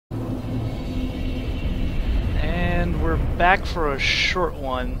we're back for a short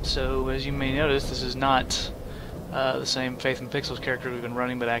one, so as you may notice, this is not the same Faith and Pixels character we've been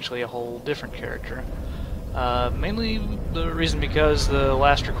running, but actually a whole different character. Mainly the reason because the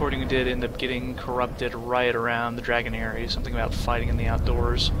last recording we did ended up getting corrupted right around the Dragon area, something about fighting in the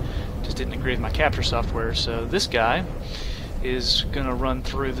outdoors. Just didn't agree with my capture software, so this guy is going to run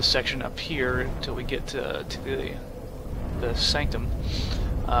through the section up here until we get to the Sanctum.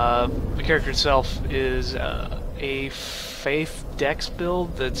 The character itself is a Faith Dex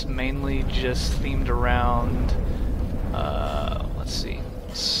build that's mainly just themed around, let's see,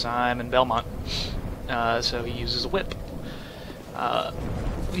 Simon Belmont. So he uses a whip.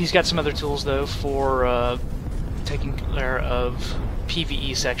 He's got some other tools though for taking care of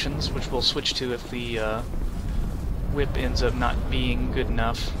PvE sections, which we'll switch to if the whip ends up not being good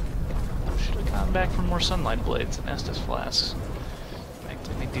enough. Should have gone back for more sunlight blades and Estus flasks. In fact,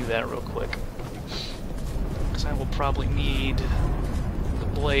 let me do that real quick, because I will probably need the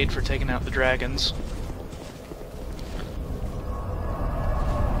blade for taking out the dragons.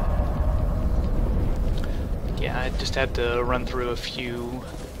 Yeah, I just had to run through a few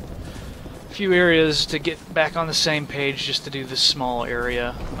areas to get back on the same page just to do this small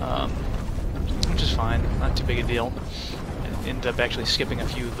area, which is fine, not too big a deal. I ended up actually skipping a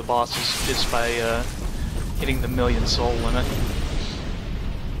few of the bosses just by hitting the 1,000,000 soul limit.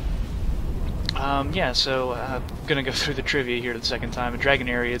 Yeah, so I'm gonna go through the trivia here the second time. The Dragon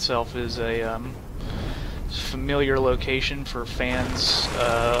area itself is a familiar location for fans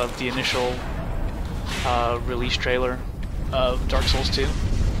of the initial release trailer of Dark Souls 2.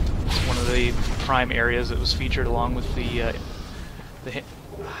 It's one of the prime areas that was featured along with the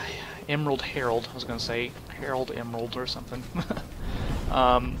Emerald Herald. I was going to say Herald Emerald or something.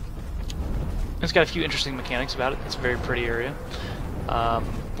 It's got a few interesting mechanics about it. It's a very pretty area.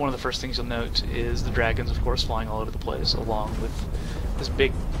 One of the first things you'll note is the dragons, of course, flying all over the place, along with this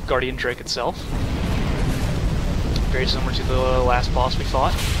big Guardian Drake itself. Very similar to the last boss we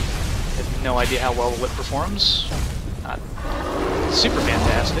fought. I have no idea how well the whip performs. Not super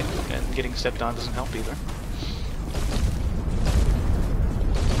fantastic, and getting stepped on doesn't help either.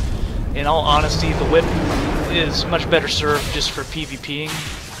 In all honesty, the whip is much better served just for PvPing.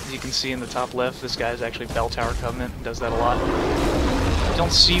 As you can see in the top left, this guy is actually Bell Tower Covenant and does that a lot. You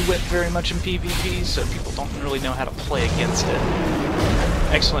don't see whip very much in PvP, so people don't really know how to play against it.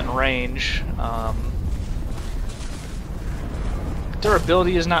 Excellent range.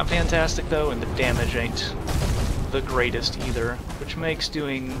 Durability is not fantastic though, and the damage ain't the greatest either, which makes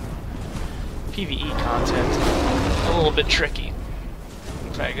doing PvE content a little bit tricky.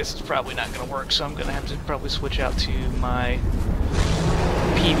 In fact, I guess it's probably not going to work, so I'm going to have to probably switch out to my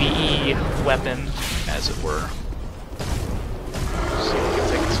PvE weapon, as it were. Let's see if we can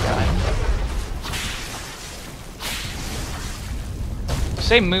take this guy.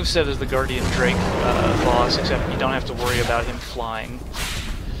 Same moveset as the Guardian Drake boss, except you don't have to worry about him flying.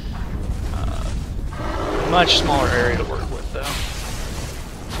 Much smaller area to work with, though.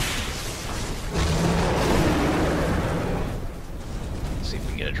 Let's see if we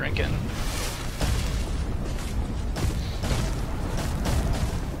can get a drink in.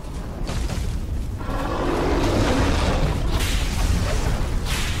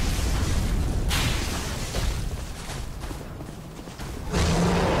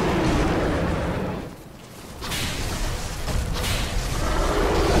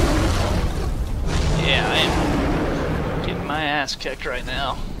 Kicked right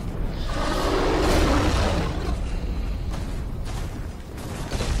now.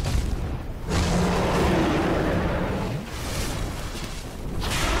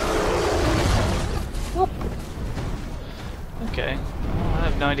 Whoop. Okay. Well, I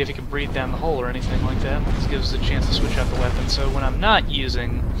have no idea if you can breathe down the hole or anything like that. This gives us a chance to switch out the weapon. So when I'm not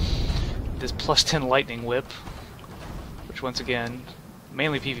using this +10 lightning whip, which once again,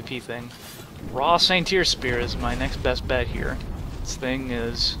 mainly PvP thing, Raw Saint-Tyr Spear is my next best bet here. This thing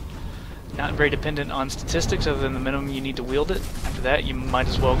is not very dependent on statistics other than the minimum you need to wield it. After that, you might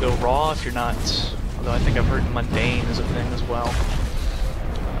as well go raw if you're not, although I think I've heard mundane is a thing as well.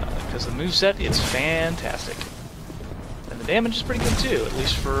 Because the moveset, it's fantastic. And the damage is pretty good too, at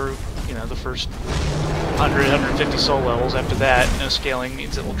least for, you know, the first 100, 150 soul levels. After that, no scaling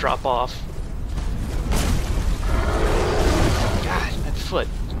means it will drop off. God, that foot.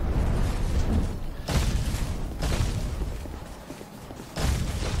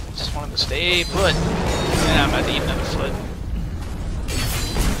 Just wanted to stay put. Yeah, I'm about to eat another foot.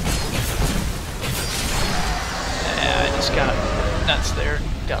 Yeah, I just got nuts there.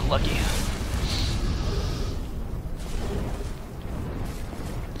 Got lucky.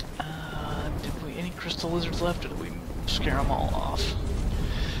 Did we any crystal lizards left, or did we scare them all off.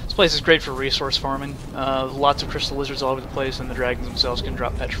 This place is great for resource farming. Lots of crystal lizards all over the place, and the dragons themselves can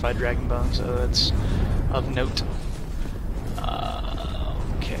drop petrified dragon bones, so that's of note.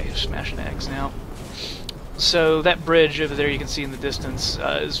 Okay, smashing eggs now. So that bridge over there you can see in the distance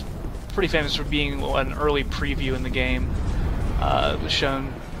is pretty famous for being an early preview in the game. It was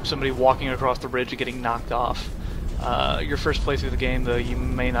shown somebody walking across the bridge and getting knocked off. Your first playthrough of the game, though, you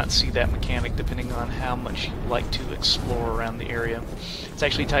may not see that mechanic depending on how much you like to explore around the area. It's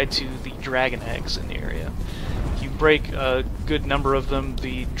actually tied to the dragon eggs in the area. If you break a good number of them,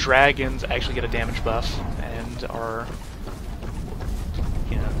 the dragons actually get a damage buff and are,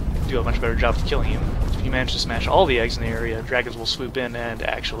 do a much better job of killing you. If you manage to smash all the eggs in the area, dragons will swoop in and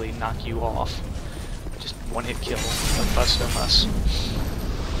actually knock you off. Just one-hit kill, no fuss, no muss.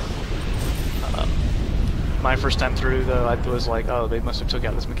 My first time through, though, I was like, oh, they must have took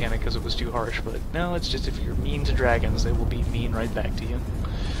out this mechanic because it was too harsh, but no, it's just if you're mean to dragons, they will be mean right back to you.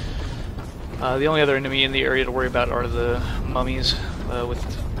 The only other enemy in the area to worry about are the mummies with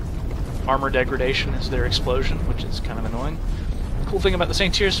armor degradation is their explosion, which is kind of annoying. The cool thing about the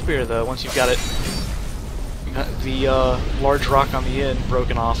St. Tyr's Spear, though, once you've got it, the large rock on the end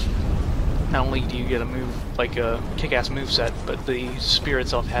broken off, not only do you get a move, like a kick-ass moveset, but the spear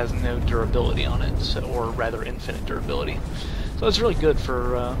itself has no durability on it, so, or rather infinite durability. So it's really good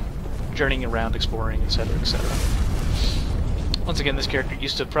for journeying around, exploring, etc., etc. Once again, this character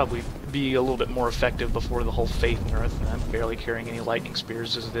used to probably be a little bit more effective before the whole Faith nerf, and I'm barely carrying any lightning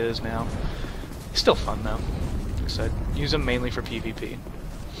spears as it is now. It's still fun, though. Like I said, use them mainly for PvP.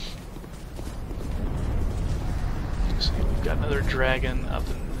 So we've got another dragon up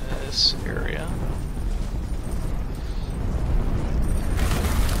in this area.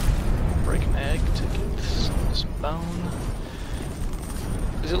 Break an egg to get some of this bone.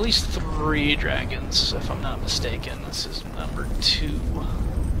 There's at least 3 dragons, if I'm not mistaken. This is number 2.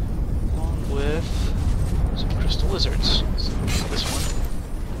 Along with some crystal lizards. So this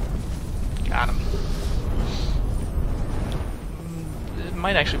one. Got him. It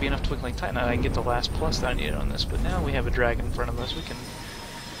might actually be enough Twinkling Titanite. I can get the last plus that I needed on this, but now we have a dragon in front of us. We can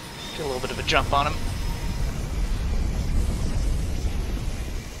get a little bit of a jump on him.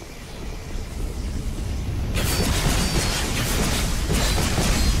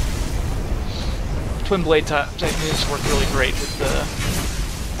 Twin blade type moves work really great with the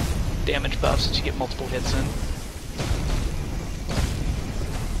damage buffs that you get multiple hits in.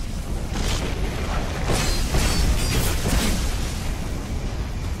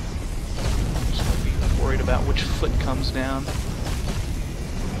 Just gonna be worried about which foot comes down.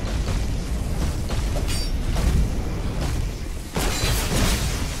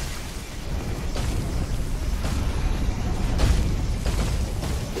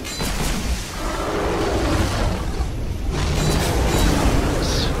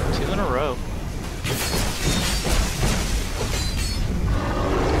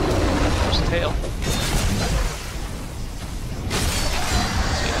 Tail.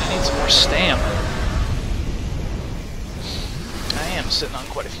 See, I need some more stamina. I am sitting on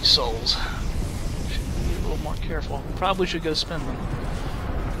quite a few souls. Should be a little more careful. Probably should go spend them.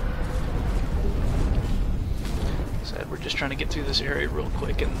 Like I said, we're just trying to get through this area real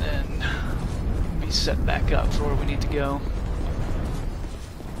quick and then be set back up for where we need to go.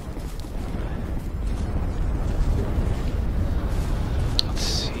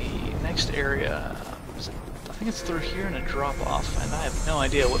 Area, I think it's through here and a drop-off, and I have no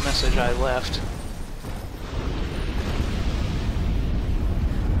idea what message I left.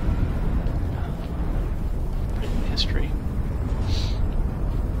 Written history.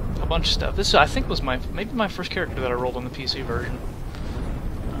 A bunch of stuff. This, I think, was maybe my first character that I rolled on the PC version.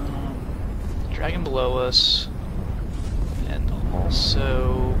 Dragon below us, and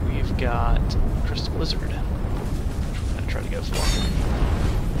also we've got Crystal Lizard, which we're going to try to go for.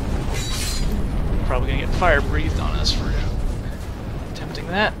 Probably gonna get fire breathed on us for attempting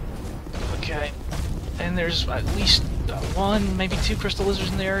that. Okay, and there's at least 1, maybe 2 crystal lizards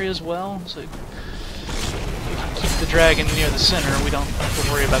in the area as well, so if we can keep the dragon near the center, we don't have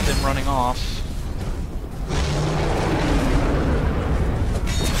to worry about them running off.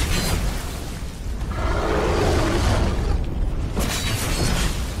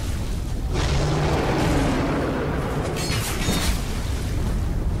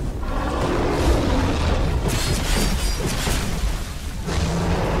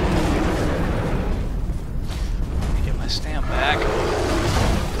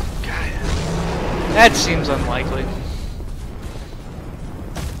 That seems unlikely.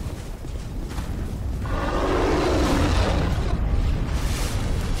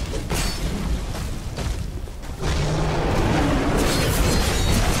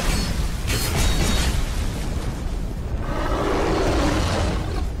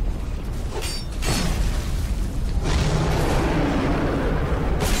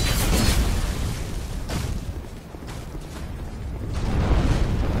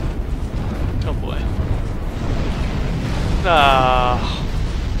 Ah,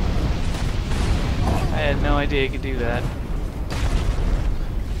 I had no idea you could do that.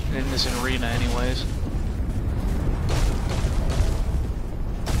 In this arena, anyways.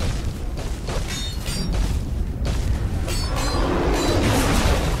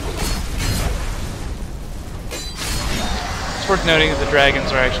 It's worth noting that the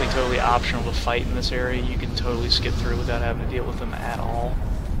dragons are actually totally optional to fight in this area. You can totally skip through without having to deal with them at all.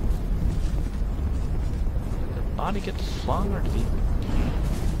 Did the body get flung, or did he...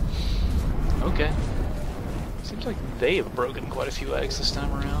 Okay. Seems like they have broken quite a few eggs this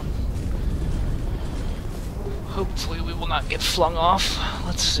time around. Hopefully we will not get flung off.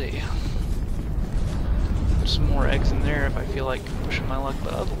 Let's see. There's some more eggs in there if I feel like pushing my luck,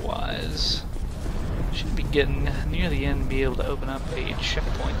 but otherwise... should be getting near the end and be able to open up a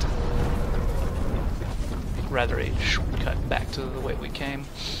checkpoint. Rather, a shortcut back to the way we came.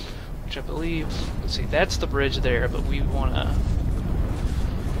 Which I believe... let's see, that's the bridge there, but we want to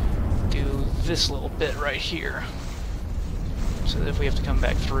do this little bit right here. So that if we have to come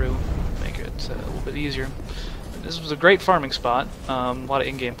back through, make it a little bit easier. This was a great farming spot. A lot of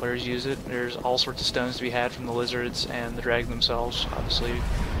in-game players use it. There's all sorts of stones to be had from the lizards, and the dragons themselves obviously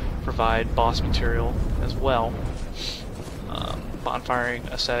provide boss material as well. Bonfiring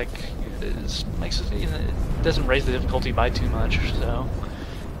aesthetic makes it, you know, it doesn't raise the difficulty by too much, so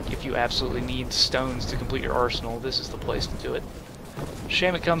if you absolutely need stones to complete your arsenal, this is the place to do it.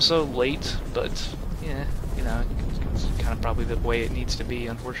 Shame it comes so late, but yeah, you know, it's kind of probably the way it needs to be,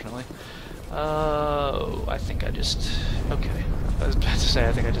 unfortunately. I think I just... okay. I was about to say,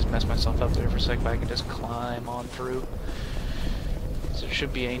 I think I just messed myself up there for a sec, but I can just climb on through. So there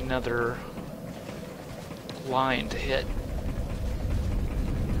should be another line to hit.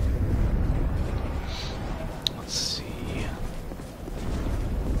 Let's see.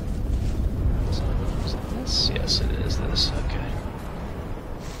 Is it this? Yes, it is this. Okay.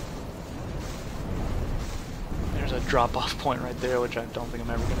 There's a drop-off point right there, which I don't think I'm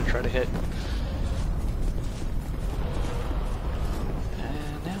ever going to try to hit.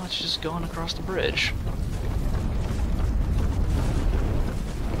 And now it's just going across the bridge.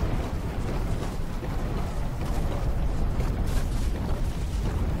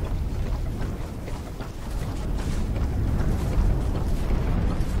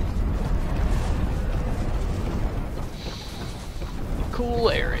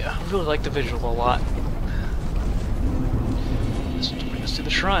 Cool area. I really like the visual a lot. This will bring us to the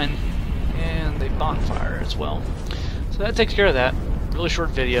shrine and a bonfire as well. So that takes care of that. Really short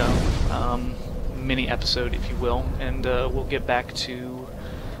video, mini episode if you will, and we'll get back to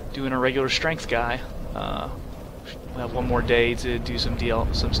doing a regular strength guy. We'll have one more day to do some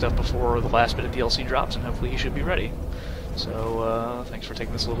stuff before the last bit of DLC drops, and hopefully he should be ready. So thanks for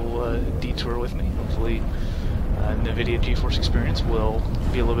taking this little detour with me. Hopefully NVIDIA GeForce Experience will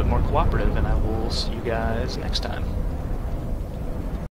be a little bit more cooperative, and I will see you guys next time.